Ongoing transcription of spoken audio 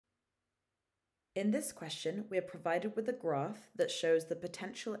In this question, we are provided with a graph that shows the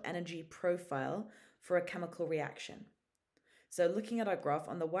potential energy profile for a chemical reaction. So looking at our graph,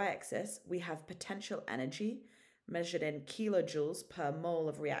 on the y-axis, we have potential energy measured in kilojoules per mole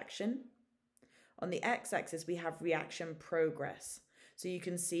of reaction. On the x-axis, we have reaction progress. So you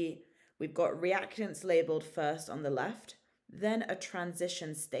can see we've got reactants labeled first on the left, then a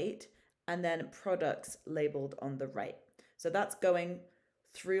transition state, and then products labeled on the right. So that's going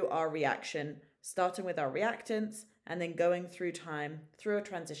through our reaction, starting with our reactants, and then going through time, through a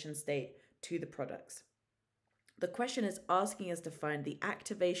transition state to the products. The question is asking us to find the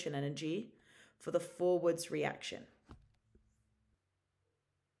activation energy for the forwards reaction.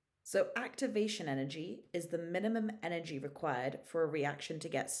 So activation energy is the minimum energy required for a reaction to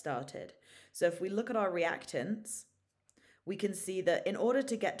get started. So if we look at our reactants, we can see that in order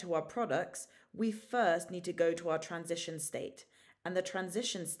to get to our products, we first need to go to our transition state. And the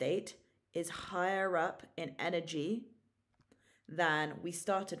transition state is higher up in energy than we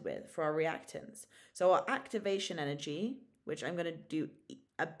started with for our reactants. So our activation energy, which I'm going to do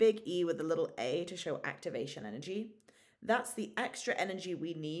a big E with a little a to show activation energy, that's the extra energy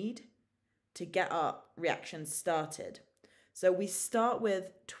we need to get our reaction started. So we start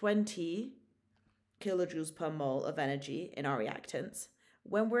with 20 kilojoules per mole of energy in our reactants.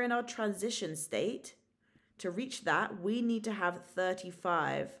 When we're in our transition state, to reach that, we need to have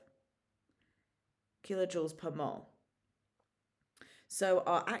 35 kilojoules per mole. So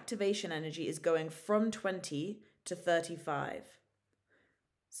our activation energy is going from 20 to 35.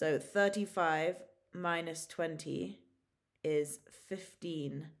 So 35 minus 20 is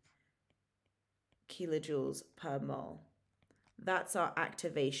 15 kilojoules per mole. That's our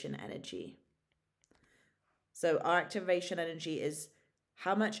activation energy. So our activation energy is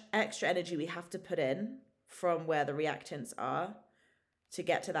how much extra energy we have to put in from where the reactants are to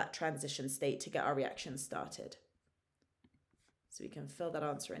get to that transition state to get our reaction started. So we can fill that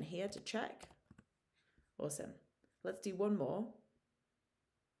answer in here to check. Awesome. Let's do one more.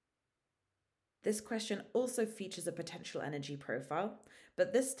 This question also features a potential energy profile,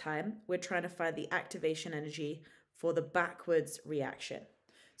 but this time we're trying to find the activation energy for the backwards reaction.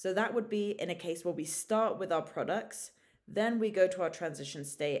 So that would be in a case where we start with our products, then we go to our transition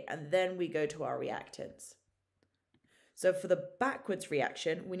state, and then we go to our reactants. So for the backwards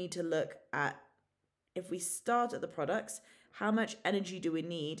reaction, we need to look at, if we start at the products, how much energy do we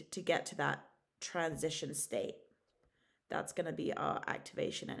need to get to that transition state? That's going to be our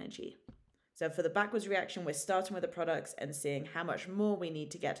activation energy. So for the backwards reaction, we're starting with the products and seeing how much more we need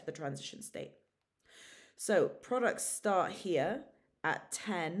to get to the transition state. So products start here at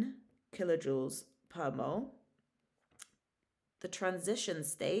 10 kilojoules per mole. The transition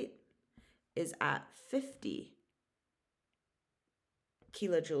state is at 50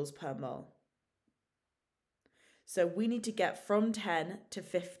 kilojoules per mole. So we need to get from 10 to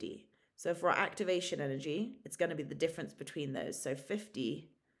 50. So for our activation energy, it's going to be the difference between those. So 50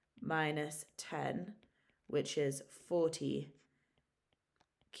 minus 10, which is 40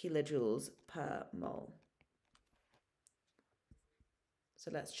 kilojoules per mole. So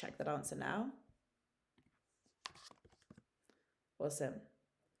let's check that answer now. Awesome.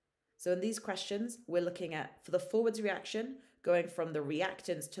 So in these questions, we're looking at, for the forwards reaction, going from the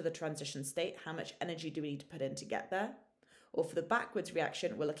reactants to the transition state, how much energy do we need to put in to get there? Or for the backwards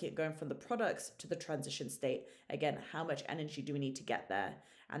reaction, we're looking at going from the products to the transition state. Again, how much energy do we need to get there?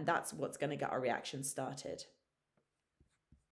 And that's what's going to get our reaction started.